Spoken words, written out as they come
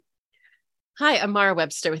Hi, I'm Mara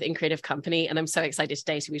Webster with In Creative Company, and I'm so excited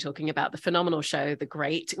today to be talking about the phenomenal show, The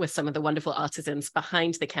Great, with some of the wonderful artisans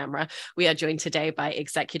behind the camera. We are joined today by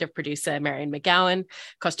executive producer Marian Macgowan,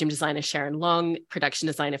 costume designer Sharon Long, production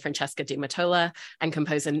designer Francesca di Mottola, and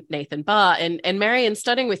composer Nathan Barr. And Marian,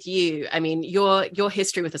 starting with you, I mean, your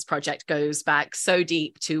history with this project goes back so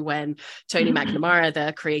deep to when Tony McNamara,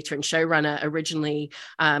 the creator and showrunner, originally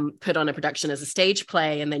put on a production as a stage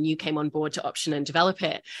play, and then you came on board to option and develop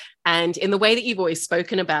it. And in the way that you've always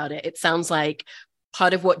spoken about it, it sounds like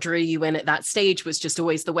part of what drew you in at that stage was just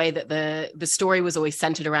always the way that the story was always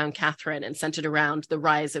centered around Catherine and centered around the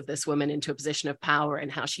rise of this woman into a position of power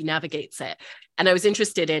and how she navigates it. And I was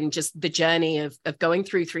interested in just the journey of going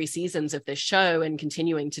through 3 seasons of this show and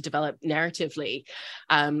continuing to develop narratively,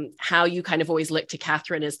 how you kind of always look to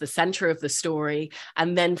Catherine as the center of the story.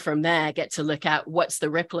 And then from there, get to look at what's the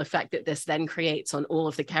ripple effect that this then creates on all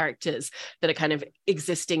of the characters that are kind of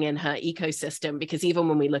existing in her ecosystem. Because even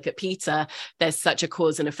when we look at Peter, there's such a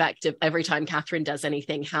cause and effect of every time Catherine does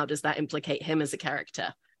anything, how does that implicate him as a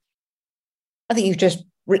character? I think you've just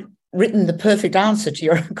written the perfect answer to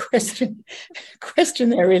your own question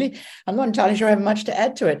there, really. I'm not entirely sure I have much to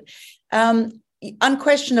add to it.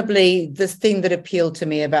 Unquestionably, the thing that appealed to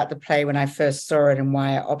me about the play when I first saw it and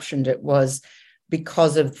why I optioned it was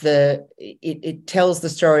because of it tells the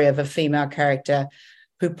story of a female character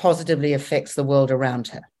who positively affects the world around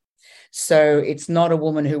her. So it's not a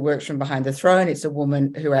woman who works from behind the throne. It's a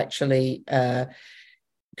woman who actually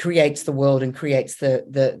creates the world and creates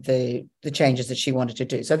the changes that she wanted to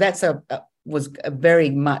do. So that's was a very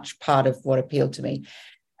much part of what appealed to me.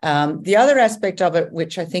 The other aspect of it,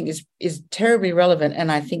 which I think is terribly relevant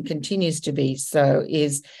and I think continues to be so,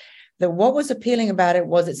 is that what was appealing about it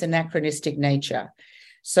was its anachronistic nature.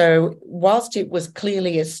 So whilst it was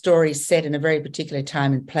clearly a story set in a very particular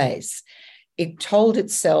time and place, it told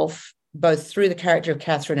itself both through the character of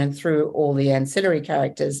Catherine and through all the ancillary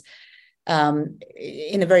characters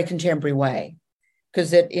in a very contemporary way.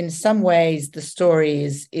 Because in some ways, the story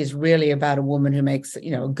is really about a woman who makes,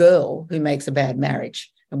 a girl who makes a bad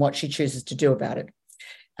marriage and what she chooses to do about it.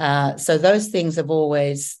 So those things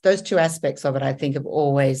those 2 aspects of it, I think, have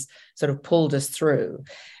always sort of pulled us through.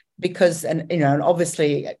 Because, and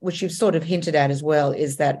obviously, which you've sort of hinted at as well,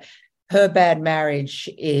 is that her bad marriage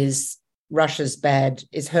is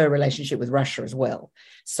her relationship with Russia as well.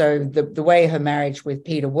 So the way her marriage with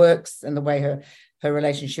Peter works and the way her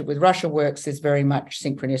relationship with Russia works is very much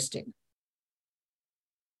synchronistic.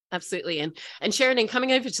 Absolutely. And Sharon, in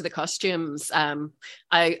coming over to the costumes,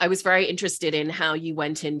 I was very interested in how you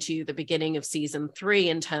went into the beginning of season 3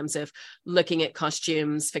 in terms of looking at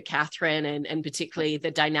costumes for Catherine and particularly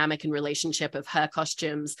the dynamic and relationship of her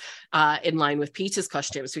costumes in line with Peter's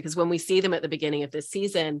costumes. Because when we see them at the beginning of this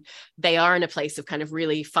season, they are in a place of kind of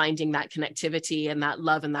really finding that connectivity and that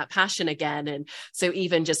love and that passion again. And so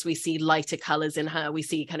even just we see lighter colors in her, we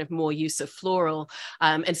see kind of more use of floral.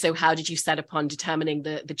 And so how did you set upon determining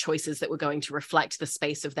the choices that were going to reflect the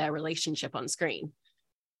space of their relationship on screen?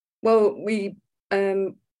 Well, we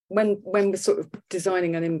when we're sort of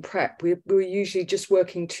designing and in prep, we're usually just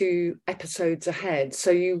working 2 episodes ahead. So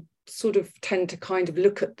you sort of tend to kind of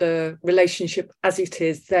look at the relationship as it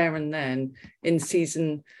is there and then in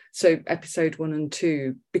season, so episode 1 and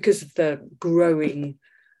 2, because of the growing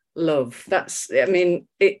love.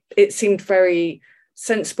 It seemed very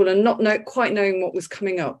sensible and not quite knowing what was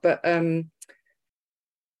coming up, but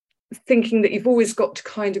thinking that you've always got to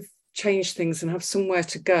kind of change things and have somewhere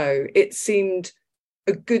to go. It seemed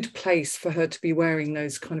a good place for her to be wearing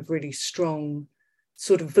those kind of really strong,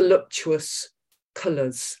 sort of voluptuous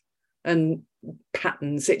colours and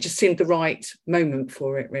patterns. It just seemed the right moment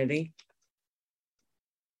for it, really.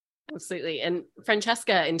 Absolutely. And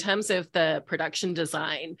Francesca, in terms of the production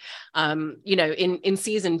design, in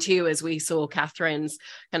season 2, as we saw Catherine's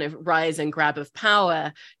kind of rise and grab of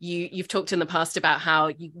power, you've talked in the past about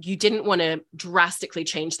how you didn't want to drastically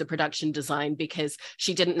change the production design because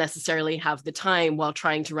she didn't necessarily have the time while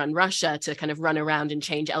trying to run Russia to kind of run around and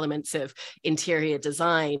change elements of interior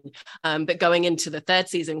design. But going into the 3rd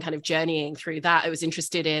season, kind of journeying through that, I was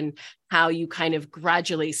interested in how you kind of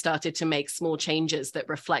gradually started to make small changes that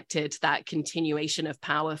reflected that continuation of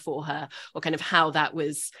power for her, or kind of how that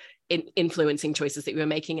was influencing choices that you were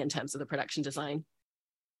making in terms of the production design.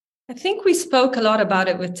 I think we spoke a lot about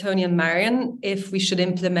it with Tony and Marian, if we should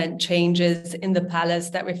implement changes in the palace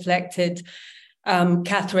that reflected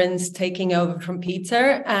Catherine's taking over from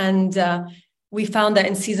Peter. And we found that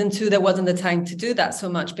in season 2, there wasn't the time to do that so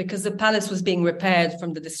much because the palace was being repaired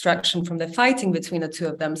from the destruction, from the fighting between the two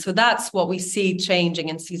of them. So that's what we see changing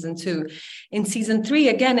in season 2. In season 3,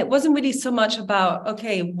 again, it wasn't really so much about,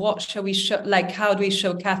 okay, what shall we show? Like, how do we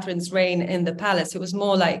show Catherine's reign in the palace? It was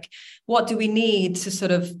more like, what do we need for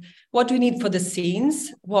the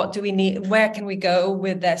scenes? What do we need? Where can we go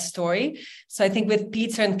with their story? So I think with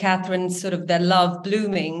Peter and Catherine, sort of their love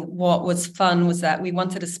blooming, what was fun was that we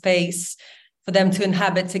wanted a space for them to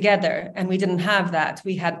inhabit together. And we didn't have that.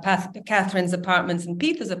 We had Catherine's apartments and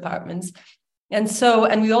Peter's apartments. And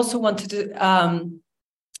we also wanted to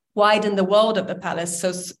widen the world of the palace,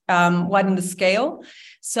 so widen the scale.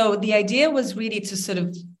 So the idea was really to sort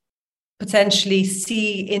of potentially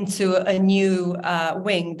see into a new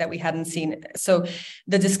wing that we hadn't seen. So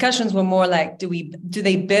the discussions were more like, do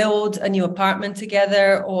they build a new apartment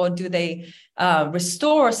together, or do they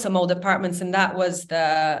restore some old apartments? And that was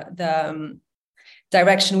the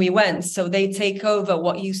direction we went. So they take over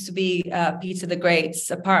what used to be Peter the Great's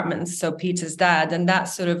apartments, so Peter's dad, and that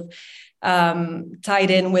sort of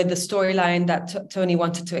tied in with the storyline that Tony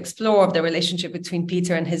wanted to explore of the relationship between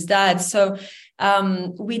Peter and his dad. So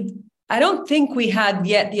I don't think we had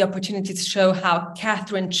yet the opportunity to show how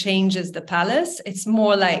Catherine changes the palace. It's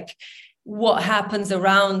more like what happens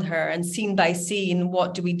around her, and scene by scene,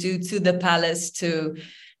 what do we do to the palace to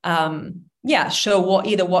show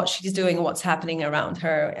what she's doing and what's happening around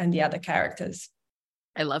her and the other characters.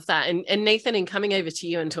 I love that. And Nathan, in coming over to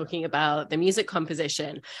you and talking about the music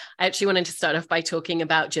composition, I actually wanted to start off by talking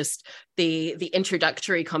about just the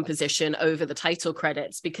introductory composition over the title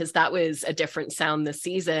credits, because that was a different sound this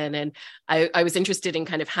season. And I was interested in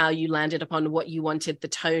kind of how you landed upon what you wanted the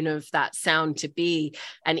tone of that sound to be,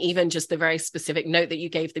 and even just the very specific note that you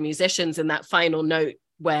gave the musicians in that final note,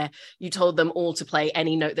 where you told them all to play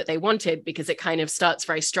any note that they wanted, because it kind of starts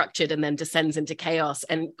very structured and then descends into chaos.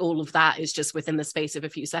 And all of that is just within the space of a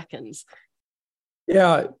few seconds.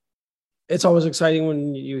 Yeah, it's always exciting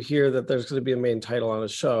when you hear that there's going to be a main title on a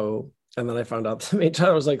show. And then I found out the main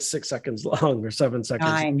title was like 6 seconds long or 7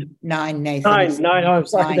 seconds. Nine, Nathan. Nine. Oh, I'm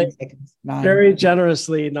sorry. 9 seconds. 9. Very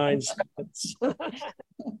generously, 9 seconds.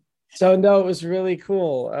 So no, it was really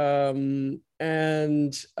cool.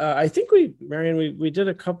 And I think Marian, we did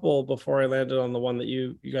a couple before I landed on the one that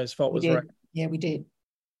you guys felt was right. Yeah, we did.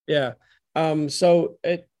 Yeah. So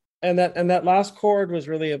that last chord was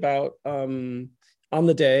really about on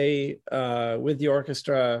the day with the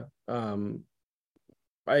orchestra.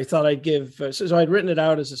 I thought I'd give, so I'd written it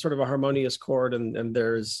out as a sort of a harmonious chord, and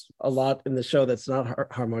there's a lot in the show that's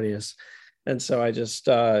not harmonious. And so I just,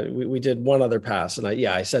 we did one other pass, and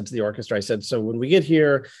I said to the orchestra, I said, so when we get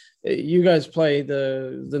here, you guys play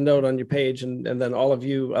the note on your page, and then all of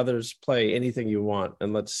you others play anything you want,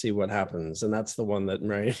 and let's see what happens. And that's the one that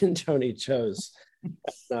Marian and Tony chose.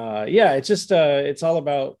 It's just, it's all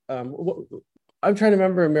about, I'm trying to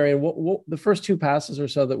remember, Marian, what the first 2 passes or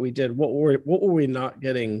so that we did, what were we not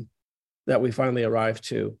getting that we finally arrived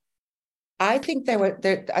to? I think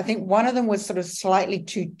I think one of them was sort of slightly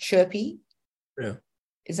too chirpy. Yeah.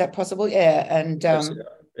 Is that possible? Yeah. And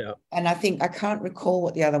yeah. And I think I can't recall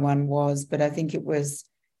what the other one was, but I think it was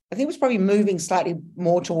probably moving slightly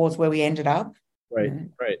more towards where we ended up. Right.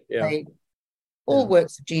 Right. Yeah. All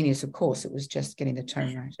works of genius, of course. It was just getting the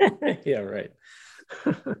tone right. Yeah, right.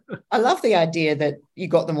 I love the idea that you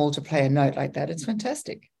got them all to play a note like that. It's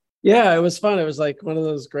fantastic. Yeah, it was fun. It was like one of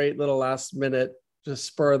those great little last minute, just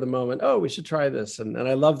spur of the moment. Oh, we should try this. And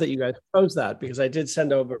I love that you guys chose that, because I did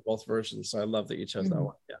send over both versions. So I love that you chose that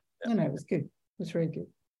one. Yeah. No, it was good. It was very good.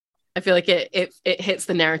 I feel like it hits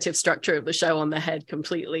the narrative structure of the show on the head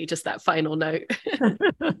completely, just that final note.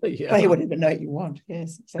 Yeah. Play whatever note you want.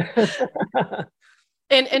 Yes. Exactly.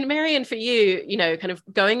 And Marian, for you, kind of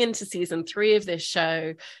going into season 3 of this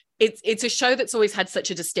show, it's a show that's always had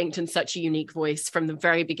such a distinct and such a unique voice from the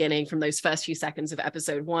very beginning, from those first few seconds of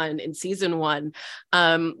episode 1 in season 1.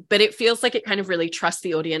 But it feels like it kind of really trusts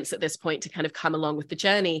the audience at this point to kind of come along with the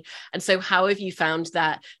journey. And so how have you found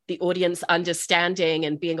that the audience understanding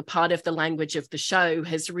and being a part of the language of the show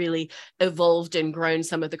has really evolved and grown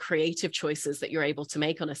some of the creative choices that you're able to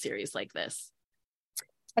make on a series like this?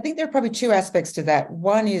 I think there are probably 2 aspects to that.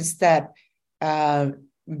 One is that by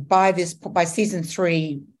season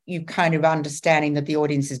 3, you kind of understanding that the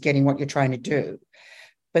audience is getting what you're trying to do.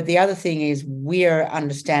 But the other thing is we're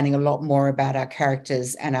understanding a lot more about our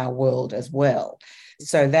characters and our world as well.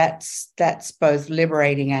 So that's both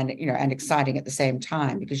liberating and exciting at the same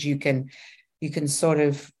time, because you can sort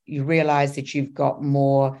of, you realize that you've got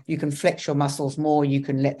more, you can flex your muscles more, you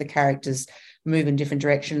can let the characters move in different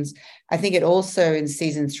directions. I think it also in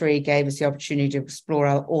season 3 gave us the opportunity to explore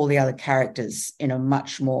all the other characters in a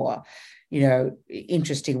much more,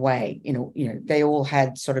 interesting way. They all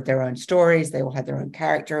had sort of their own stories. They all had their own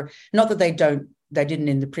character. Not that they didn't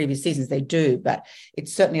in the previous seasons, they do, but it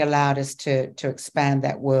certainly allowed us to expand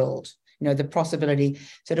that world. The possibility,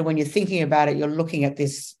 sort of when you're thinking about it, you're looking at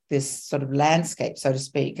this sort of landscape, so to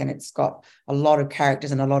speak, and it's got a lot of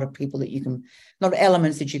characters and a lot of people a lot of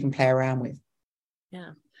elements that you can play around with.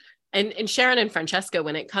 Yeah. And Sharon and Francesca,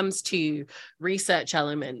 when it comes to research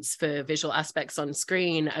elements for visual aspects on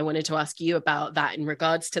screen, I wanted to ask you about that in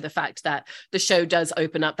regards to the fact that the show does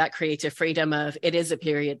open up that creative freedom of it is a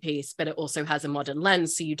period piece, but it also has a modern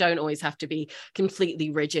lens. So you don't always have to be completely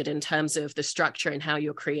rigid in terms of the structure and how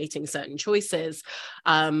you're creating certain choices.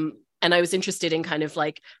 And I was interested in kind of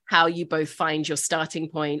like how you both find your starting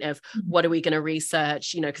point of what are we going to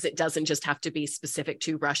research, because it doesn't just have to be specific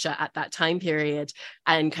to Russia at that time period.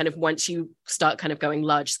 And kind of once you start kind of going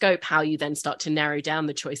large scope, how you then start to narrow down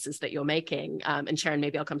the choices that you're making. And Sharon,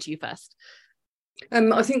 maybe I'll come to you first.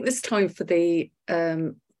 I think this time for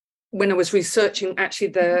when I was researching actually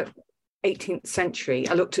the 18th century,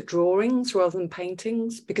 I looked at drawings rather than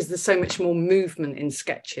paintings because there's so much more movement in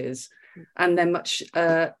sketches and they're much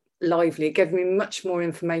lively. It gave me much more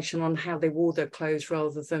information on how they wore their clothes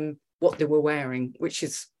rather than what they were wearing, which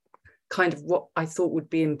is kind of what I thought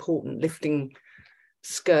would be important, lifting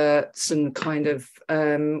skirts and kind of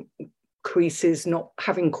creases, not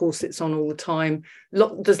having corsets on all the time.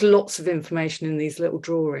 There's lots of information in these little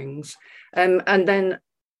drawings, and then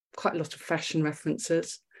quite a lot of fashion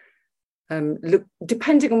references.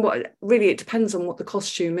 Depending on it depends on what the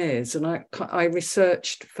costume is, and I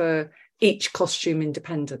researched for each costume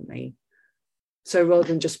independently. So rather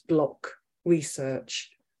than just block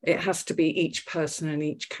research, it has to be each person and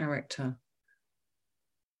each character.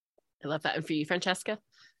 I love that. And for you, Francesca? I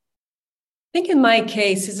think in my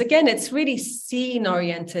case it's really scene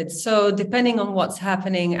oriented. So depending on what's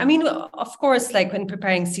happening, I mean, of course, like when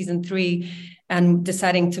preparing season 3 and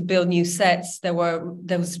deciding to build new sets, there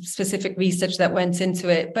was specific research that went into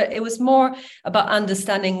it, but it was more about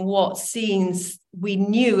understanding what scenes we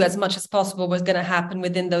knew as much as possible was going to happen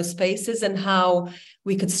within those spaces and how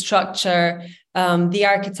we could structure the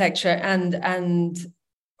architecture and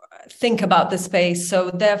think about the space. So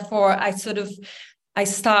therefore, I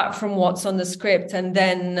start from what's on the script and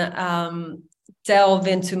then delve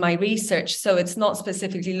into my research. So it's not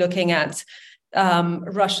specifically looking at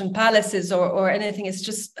Russian palaces or anything. It's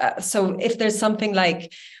just so if there's something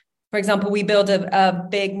like, for example, we built a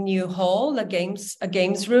big new hall, a games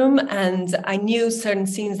room, and I knew certain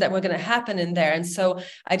scenes that were going to happen in there. And so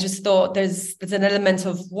I just thought there's an element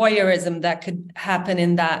of voyeurism that could happen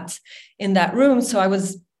in that room. So I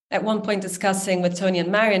was at one point discussing with Tony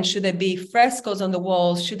and Marian, should there be frescoes on the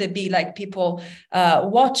walls? Should there be like people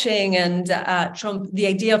watching? And the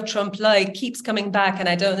idea of trompe-l'oeil keeps coming back, and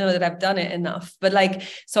I don't know that I've done it enough. But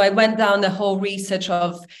so I went down the whole research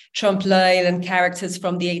of trompe-l'oeil and characters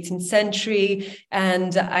from the 18th century,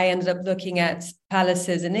 and I ended up looking at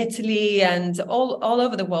palaces in Italy and all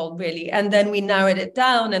over the world, really. And then we narrowed it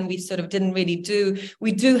down, and we sort of didn't really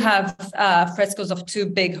we do have frescoes of 2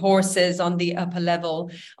 big horses on the upper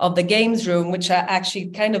level of the games room, which are actually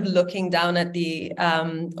kind of looking down at the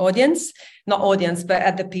not audience, but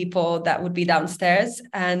at the people that would be downstairs.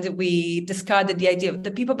 And we discarded the idea of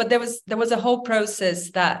the people, but there was a whole process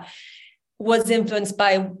that was influenced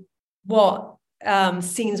by what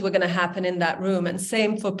scenes were going to happen in that room. And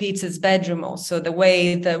same for Peter's bedroom also. The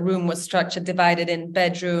way the room was structured, divided in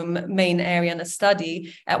bedroom, main area, and a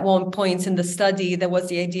study. At one point in the study, there was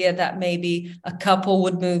the idea that maybe a couple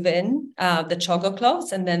would move in, the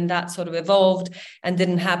Chogoklovs, and then that sort of evolved and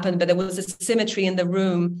didn't happen. But there was a symmetry in the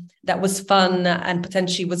room that was fun and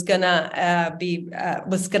potentially was gonna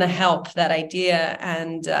help that idea,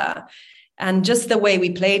 and just the way we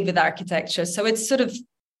played with architecture. So it's sort of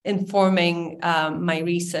informing my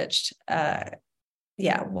research,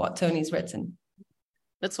 what Tony's written.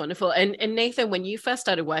 That's wonderful. And Nathan, when you first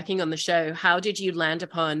started working on the show, how did you land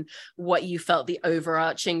upon what you felt the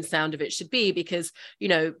overarching sound of it should be? Because,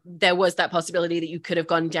 there was that possibility that you could have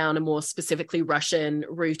gone down a more specifically Russian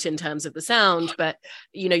route in terms of the sound, but,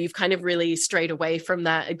 you've kind of really strayed away from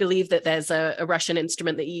that. I believe that there's a Russian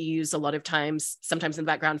instrument that you use a lot of times, sometimes in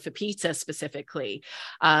the background for Peter specifically.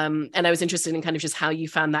 And I was interested in kind of just how you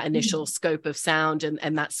found that initial scope of sound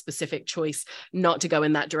and that specific choice not to go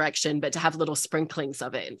in that direction, but to have little sprinklings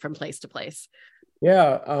of it from place to place.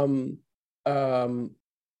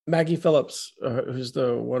 Maggie Phillips, who's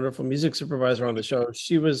the wonderful music supervisor on the show,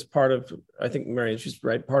 she was part of, I think, Marian, she's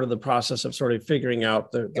right, part of the process of sort of figuring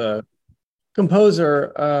out the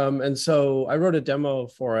composer. And so I wrote a demo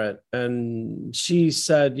for it, and she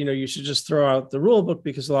said, you should just throw out the rule book,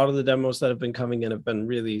 because a lot of the demos that have been coming in have been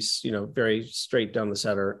really, very straight down the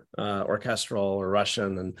center, orchestral or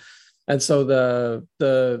Russian. And so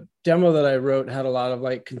the demo that I wrote had a lot of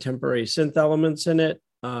like contemporary synth elements in it.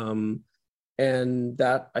 And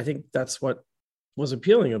that, I think that's what was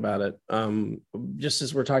appealing about it. Just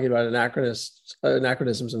as we're talking about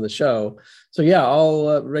anachronisms in the show. So yeah,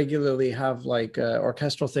 I'll regularly have like an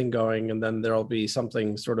orchestral thing going, and then there'll be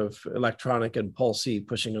something sort of electronic and pulsy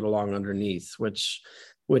pushing it along underneath, which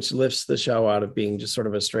lifts the show out of being just sort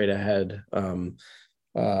of a straight ahead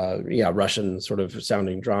Russian sort of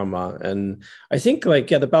sounding drama. And I think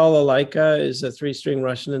the balalaika is a 3-string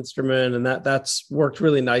Russian instrument, and that's worked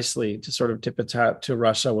really nicely to sort of tip it to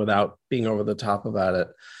Russia without being over the top about it.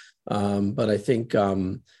 But I think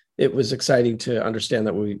it was exciting to understand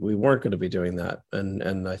that we weren't going to be doing that.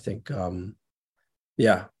 And I think it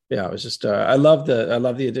was just I love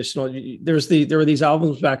the additional. There were these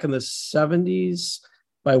albums back in the 70s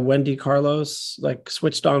by Wendy Carlos, like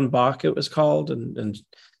Switched on Bach, it was called. And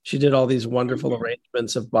she did all these wonderful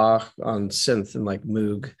arrangements of Bach on synth and like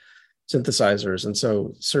Moog synthesizers. And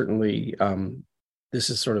so certainly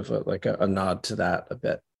this is sort of a nod to that a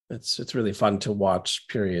bit. It's really fun to watch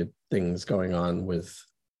period things going on with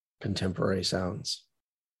contemporary sounds.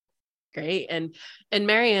 Great. And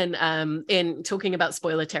Marian, in talking about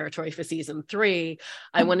spoiler territory for season 3,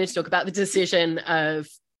 I wanted to talk about the decision of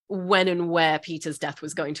when and where Peter's death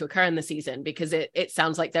was going to occur in the season, because it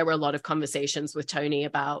sounds like there were a lot of conversations with Tony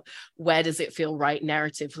about where does it feel right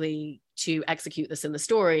narratively to execute this in the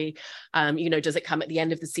story. Does it come at the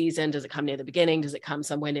end of the season? Does it come near the beginning? Does it come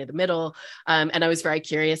somewhere near the middle? And I was very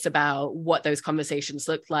curious about what those conversations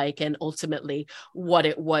looked like, and ultimately what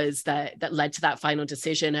it was that led to that final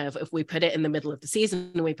decision of, if we put it in the middle of the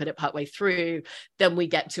season and we put it partway through, then we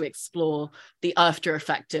get to explore the after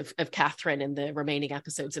effect of Catherine in the remaining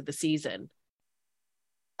episodes of the season.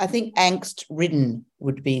 I think angst-ridden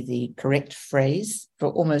would be the correct phrase for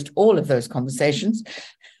almost all of those conversations.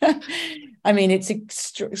 I mean, it's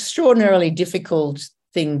extraordinarily difficult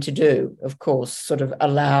thing to do, of course, sort of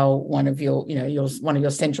allow one of your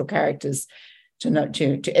central characters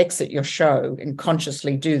to exit your show and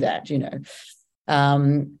consciously do that,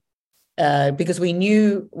 because we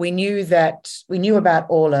knew about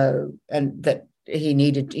Orlo, and that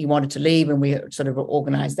he wanted to leave, and we sort of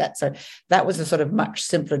organized that. So that was a sort of much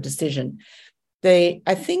simpler decision. I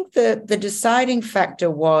think the deciding factor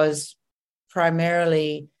was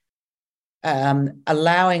primarily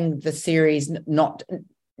allowing the series not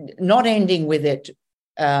ending with it,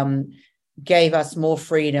 gave us more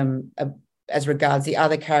freedom as regards the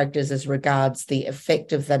other characters, as regards the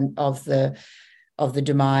effect of the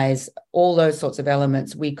demise, all those sorts of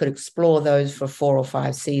elements. We could explore those for 4 or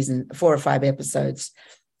 5 episodes,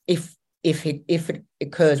 if it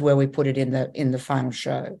occurs where we put it in the final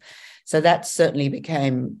show. So that certainly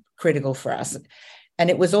became critical for us. And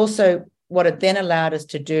it was also, what it then allowed us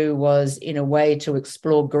to do was, in a way, to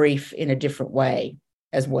explore grief in a different way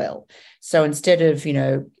as well. So instead of,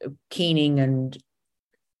 keening and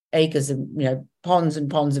acres of, ponds and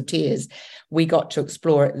ponds of tears, we got to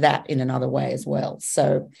explore that in another way as well.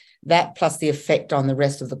 So that, plus the effect on the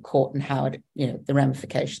rest of the court and how it, the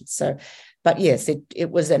ramifications. So, but yes, it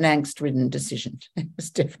was an angst-ridden decision. It was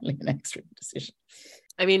definitely an angst-ridden decision.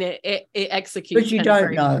 I mean, it executes. But you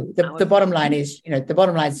don't know. The bottom line is,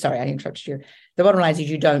 sorry, I interrupted you. The bottom line is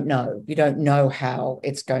you don't know. You don't know how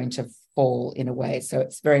it's going to fall in a way. So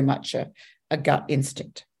it's very much a gut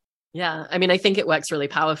instinct. Yeah. I mean, I think it works really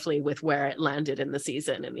powerfully with where it landed in the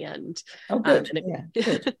season in the end. Oh, good.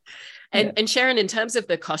 Good. And Sharon, in terms of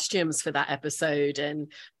the costumes for that episode,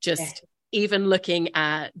 and just even looking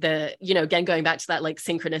at the, again, going back to that like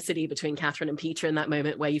synchronicity between Catherine and Peter in that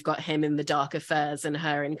moment, where you've got him in the darker furs and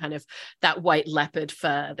her in kind of that white leopard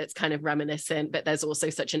fur that's kind of reminiscent, but there's also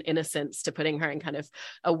such an innocence to putting her in kind of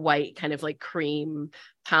a white kind of like cream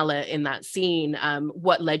palette in that scene.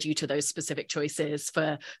 What led you to those specific choices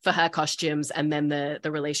for her costumes, and then the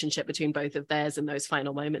relationship between both of theirs and those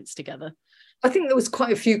final moments together? I think there was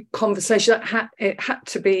quite a few conversations. It had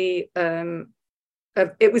to be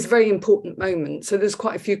it was a very important moment. So there's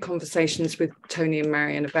quite a few conversations with Tony and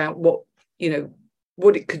Marian about what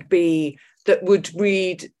it could be that would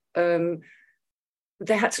read. They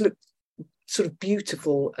had to look sort of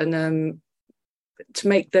beautiful, and to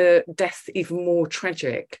make the death even more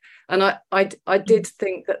tragic. And I did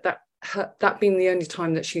think that being the only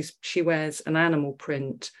time that she wears an animal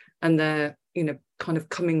print, and they're kind of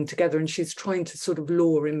coming together, and she's trying to sort of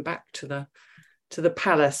lure him back to the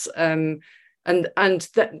palace. And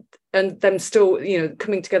that and them still, you know,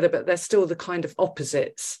 coming together, but they're still the kind of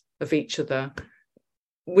opposites of each other,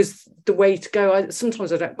 was the way to go.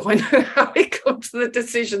 Sometimes I don't quite know how it comes to the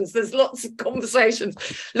decisions. There's lots of conversations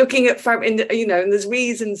looking at you know, and there's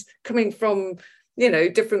reasons coming from, you know,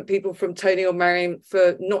 different people, from Tony or Marian,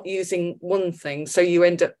 for not using one thing. So you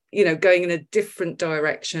end up, you know, going in a different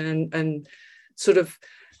direction and sort of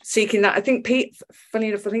seeking that. I think funny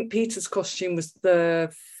enough, I think Peter's costume was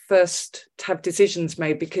the first to have decisions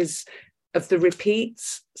made because of the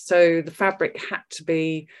repeats. So the fabric had to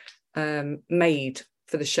be made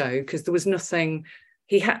for the show, because there was nothing.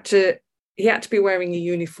 He had to be wearing a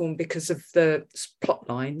uniform because of the plot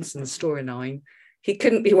lines and the storyline. He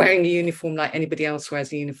couldn't be wearing a uniform like anybody else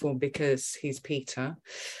wears a uniform because he's Peter.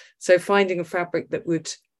 So finding a fabric that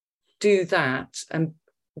would do that and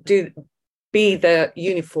be the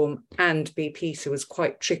uniform and be Peter was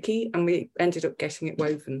quite tricky, and we ended up getting it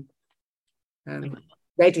woven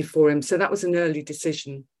ready for him. So that was an early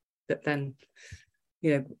decision that then,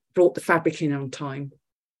 you know, brought the fabric in on time.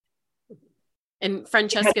 And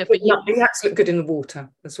Francesca, for you, he had to look good in the water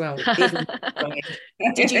as well.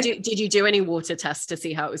 Did you do any water tests to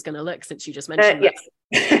see how it was going to look, since you just mentioned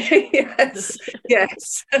that?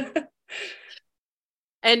 Yes.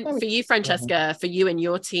 And for you, Francesca, for you and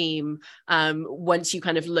your team, once you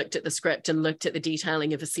kind of looked at the script and looked at the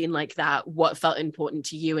detailing of a scene like that, what felt important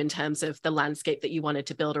to you in terms of the landscape that you wanted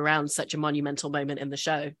to build around such a monumental moment in the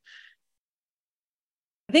show?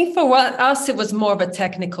 I think for us, it was more of a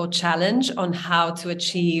technical challenge on how to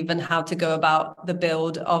achieve and how to go about the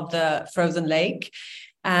build of the frozen lake.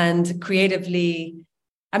 And creatively,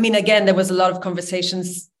 I mean, again, there was a lot of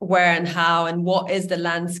conversations where and how and what is the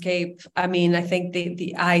landscape. I mean, I think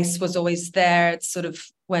the ice was always there. It sort of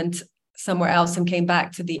went somewhere else and came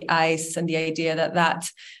back to the ice, and the idea that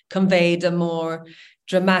conveyed a more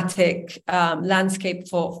dramatic landscape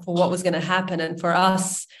for what was going to happen. And for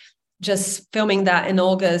us, just filming that in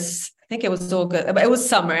August, I think it was August, but it was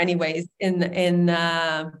summer anyways in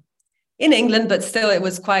England, but still it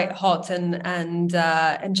was quite hot, and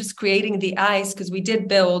just creating the ice, because we did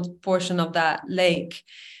build a portion of that lake,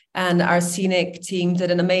 and our scenic team did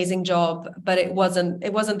an amazing job, but it wasn't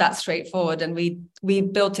that straightforward, and we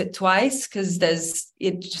built it twice, because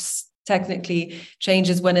it just technically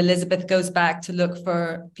changes when Elizabeth goes back to look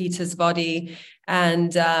for Peter's body,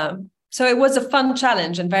 and so it was a fun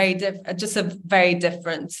challenge and just a very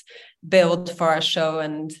different build for our show.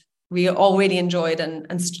 And we all really enjoyed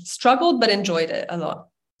and struggled, but enjoyed it a lot.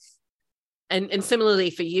 And similarly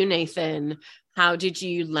for you, Nathan, how did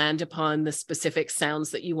you land upon the specific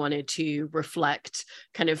sounds that you wanted to reflect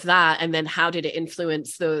kind of that? And then how did it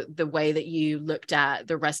influence the way that you looked at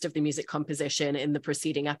the rest of the music composition in the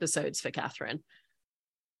preceding episodes for Catherine?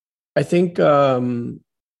 I think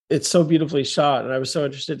it's so beautifully shot, and I was so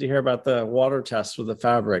interested to hear about the water test with the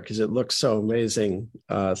fabric, because it looks so amazing.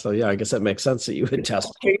 So yeah, I guess that makes sense that you would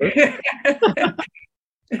test.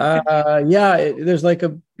 There's like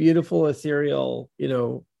a beautiful ethereal, you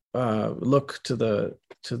know, look to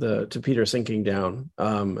Peter sinking down,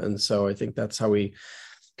 and so I think that's how we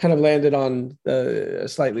kind of landed on a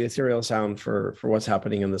slightly ethereal sound for what's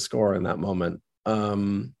happening in the score in that moment.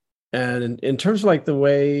 And in terms of like the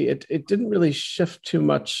way it didn't really shift too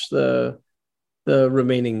much the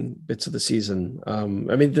remaining bits of the season. I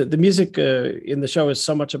mean, the music in the show is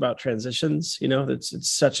so much about transitions. You know, it's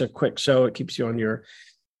such a quick show. It keeps you on your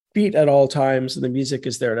feet at all times, and the music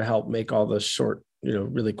is there to help make all the short, you know,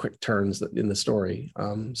 really quick turns in the story.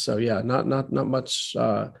 So yeah, not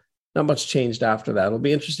much changed after that. It'll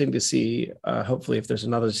be interesting to see, hopefully, if there's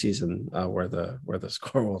another season where the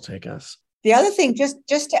score will take us. The other thing, just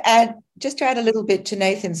to add a little bit to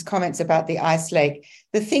Nathan's comments about the ice lake,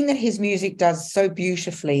 the thing that his music does so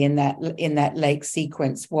beautifully in that lake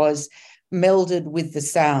sequence was melded with the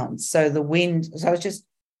sounds. So the wind. So I was just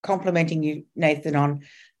complimenting you, Nathan, on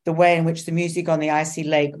the way in which the music on the icy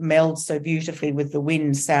lake melds so beautifully with the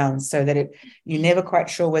wind sounds, so that you're never quite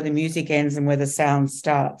sure where the music ends and where the sound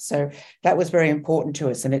starts. So that was very important to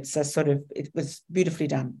us, and it was beautifully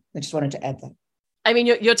done. I just wanted to add that. I mean,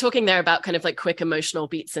 you're talking there about kind of like quick emotional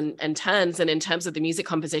beats and turns. And in terms of the music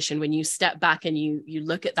composition, when you step back and you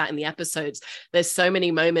look at that in the episodes, there's so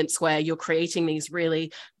many moments where you're creating these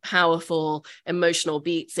really powerful emotional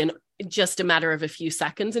beats in just a matter of a few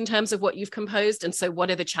seconds in terms of what you've composed. And so what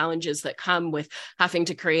are the challenges that come with having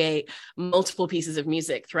to create multiple pieces of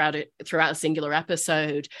music throughout a singular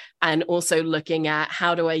episode, and also looking at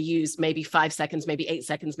how do I use maybe 5 seconds, maybe 8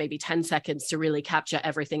 seconds, maybe 10 seconds to really capture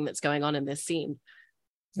everything that's going on in this scene?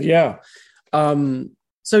 Yeah.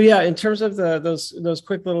 So yeah, in terms of those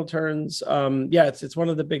quick little turns, it's one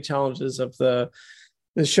of the big challenges of the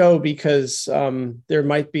the show because there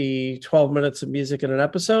might be 12 minutes of music in an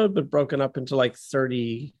episode, but broken up into like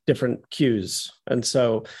 30 different cues. And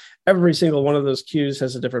so every single one of those cues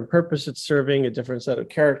has a different purpose it's serving, a different set of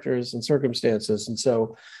characters and circumstances. And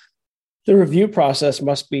so the review process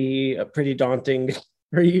must be pretty daunting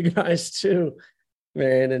for you guys too,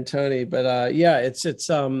 Marian and Tony. But yeah, it's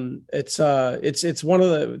one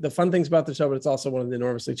of the fun things about the show, but it's also one of the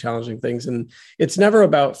enormously challenging things. And it's never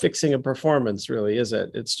about fixing a performance, really, is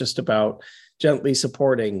it? It's just about gently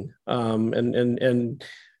supporting. And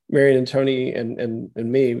Marian and Tony and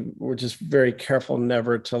me were just very careful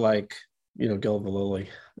never to gild the lily.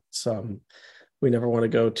 It's we never want to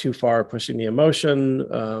go too far pushing the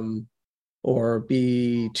emotion. Or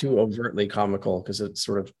be too overtly comical, because it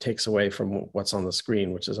sort of takes away from what's on the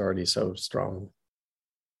screen, which is already so strong.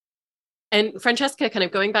 And Francesca, kind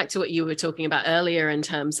of going back to what you were talking about earlier in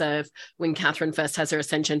terms of when Catherine first has her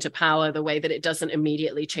ascension to power, the way that it doesn't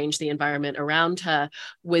immediately change the environment around her,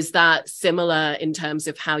 was that similar in terms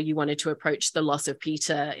of how you wanted to approach the loss of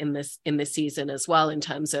Peter in this season as well, in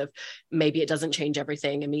terms of maybe it doesn't change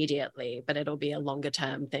everything immediately, but it'll be a longer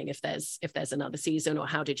term thing if there's another season? Or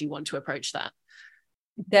how did you want to approach that?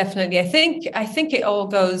 Definitely. I think it all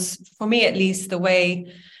goes, for me at least, the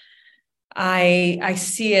way I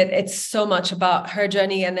see it, it's so much about her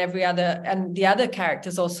journey and the other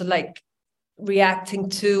characters also like reacting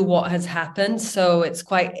to what has happened. So it's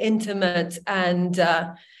quite intimate, and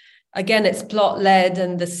again, it's plot led.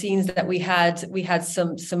 And the scenes that we had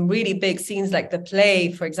some really big scenes, like the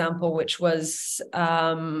play, for example, which was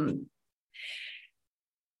that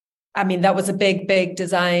was a big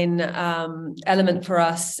design element for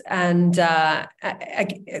us. And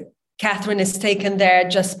Catherine is taken there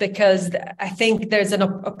just because I think there's an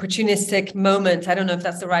opportunistic moment. I don't know if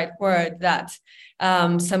that's the right word, that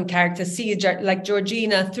some characters see, like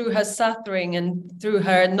Georgina, through her suffering and through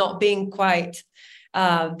her not being quite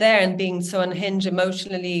there and being so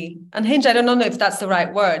emotionally unhinged. I don't know if that's the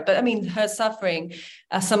right word, but I mean, her suffering,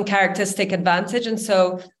 some characters take advantage. And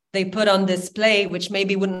so they put on this play, which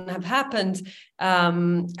maybe wouldn't have happened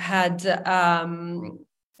had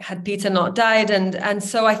Peter not died. And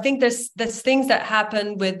so I think there's things that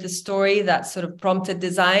happen with the story that sort of prompted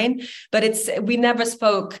design, but we never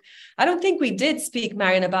spoke. I don't think we did speak,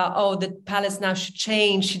 Marian, about, the palace now should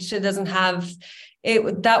change. She doesn't have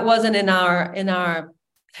it. That wasn't in our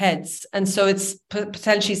heads. And so it's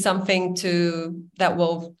potentially something that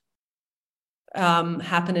will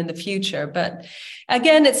happen in the future. But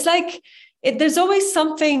again, it's like, there's always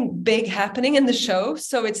something big happening in the show,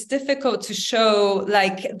 so it's difficult to show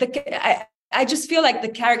I just feel like the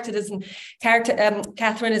Catherine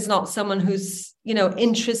is not someone who's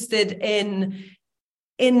interested in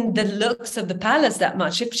the looks of the palace that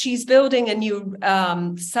much. If she's building a new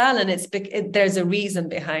salon, there's a reason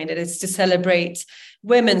behind it. It's to celebrate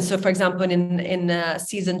women. So, for example, in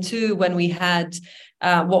season 2, when we had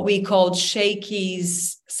what we called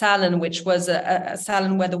Shakey's salon, which was a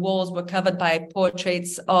salon where the walls were covered by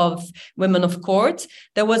portraits of women of court,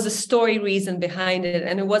 there was a story reason behind it,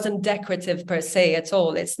 and it wasn't decorative per se at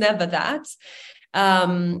all. It's never that.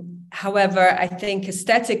 However, I think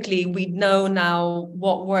aesthetically, we know now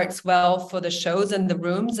what works well for the shows and the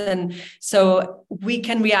rooms. And so we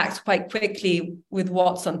can react quite quickly with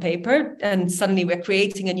what's on paper, and suddenly we're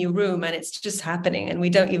creating a new room and it's just happening. And we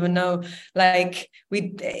don't even know, there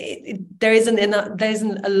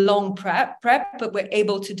isn't a long prep, but we're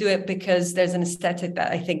able to do it because there's an aesthetic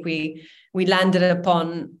that I think we landed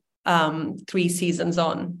upon 3 seasons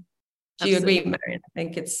on. Do you agree, Marian? I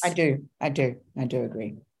think it's... I do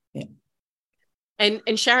agree. Yeah.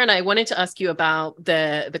 And Sharon, I wanted to ask you about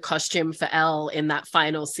the costume for Elle in that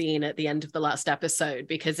final scene at the end of the last episode,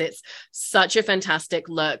 because it's such a fantastic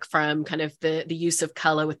look, from kind of the use of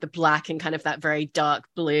color with the black and kind of that very dark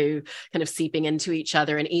blue kind of seeping into each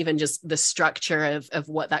other, and even just the structure of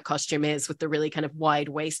what that costume is with the really kind of wide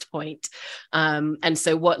waist point. And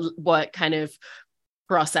so what kind of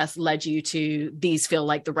process led you to, these feel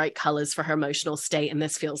like the right colors for her emotional state, and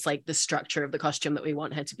this feels like the structure of the costume that we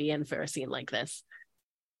want her to be in for a scene like this?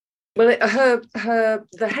 Well,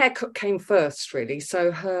 the haircut came first, really.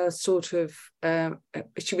 So her sort of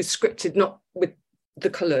she was scripted not with the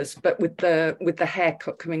colors, but with the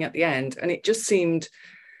haircut coming at the end, and it just seemed,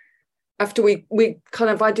 after we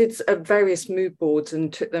I did various mood boards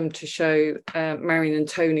and took them to show Marian and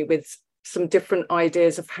Tony with some different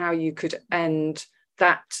ideas of how you could end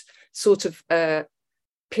that sort of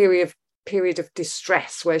period of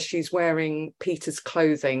distress where she's wearing Peter's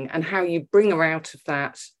clothing, and how you bring her out of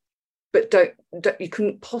that, but you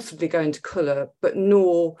couldn't possibly go into colour, but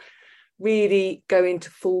nor really go into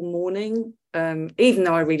full mourning. even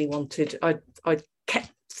though I really wanted, I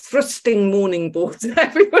kept thrusting morning boards at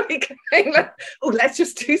everybody going, like, oh, let's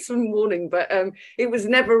just do some morning. But it was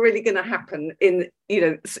never really going to happen in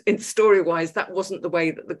story-wise. That wasn't the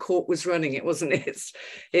way that the court was running. It wasn't.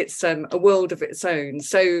 It's a world of its own.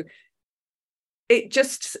 So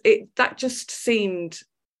that just seemed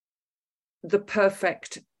the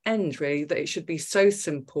perfect end, really, that it should be so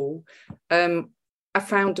simple. I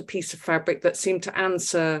found a piece of fabric that seemed to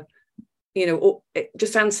answer, it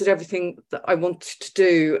just answered everything that I wanted to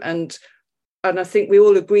do. And I think we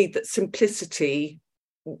all agreed that simplicity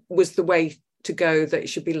was the way to go, that it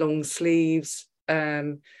should be long sleeves.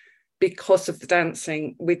 Because of the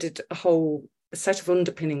dancing, we did a whole set of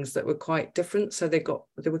underpinnings that were quite different. So they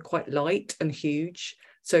were quite light and huge,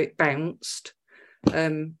 so it bounced.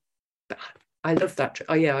 But I love that.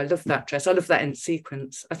 Oh yeah, I love that dress. I love that end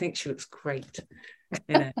sequence. I think she looks great.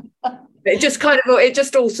 It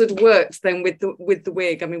just all sort of works then with the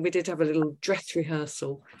wig. I mean, we did have a little dress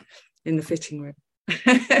rehearsal in the fitting room.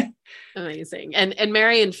 Amazing. And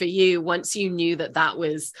Marian, for you, once you knew that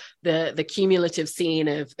was the cumulative scene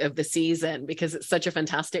of the season, because it's such a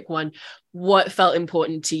fantastic one, what felt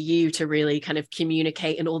important to you to really kind of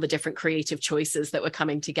communicate in all the different creative choices that were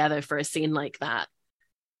coming together for a scene like that?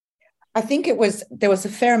 I think there was a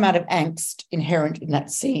fair amount of angst inherent in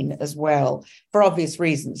that scene as well, for obvious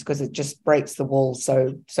reasons, because it just breaks the wall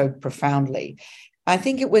so profoundly. I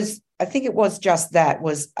think it was just that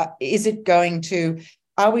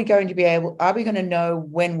are we going to know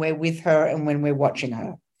when we're with her and when we're watching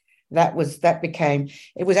her? It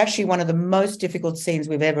was actually one of the most difficult scenes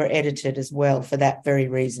we've ever edited as well, for that very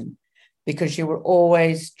reason, because you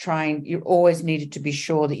always needed to be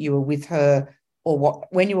sure that you were with her, or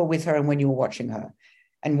when you were with her and when you were watching her,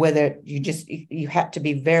 and whether you had to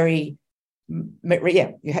be very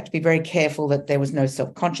careful that there was no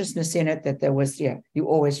self-consciousness in it, that there was, you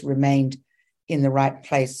always remained in the right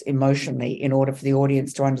place emotionally in order for the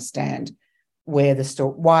audience to understand where the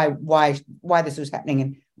story, why this was happening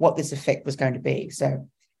and what this effect was going to be. So,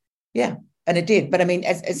 yeah, and it did. But I mean,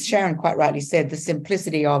 as Sharon quite rightly said, the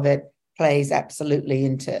simplicity of it plays absolutely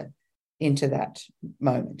into that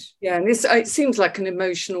moment. Yeah, and it seems like an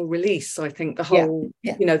emotional release. I think the whole,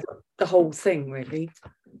 the whole thing, really.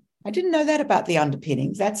 I didn't know that about the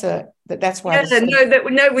underpinnings. That's why. Yeah, they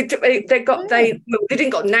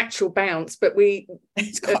didn't got natural bounce, but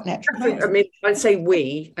it's got natural bounce. I mean, I'd say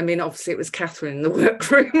obviously it was Catherine in the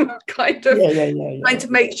workroom, kind of trying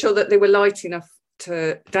to make sure that they were light enough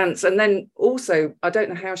to dance. And then also, I don't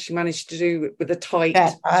know how she managed to do it with a tight.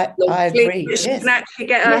 I agree. She can actually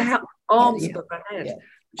get her arms above her head. Yeah.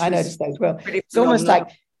 I noticed that as well. It's almost like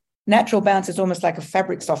natural bounce is almost like a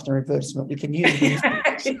fabric softener advertisement we can use.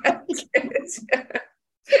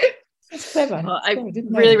 That's clever. Well, I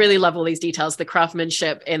really love all these details. The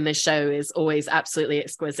craftsmanship in this show is always absolutely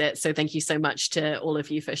exquisite. So thank you so much to all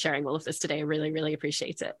of you for sharing all of this today. I really, really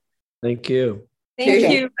appreciate it. Thank you. Thank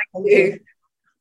you. Thank you.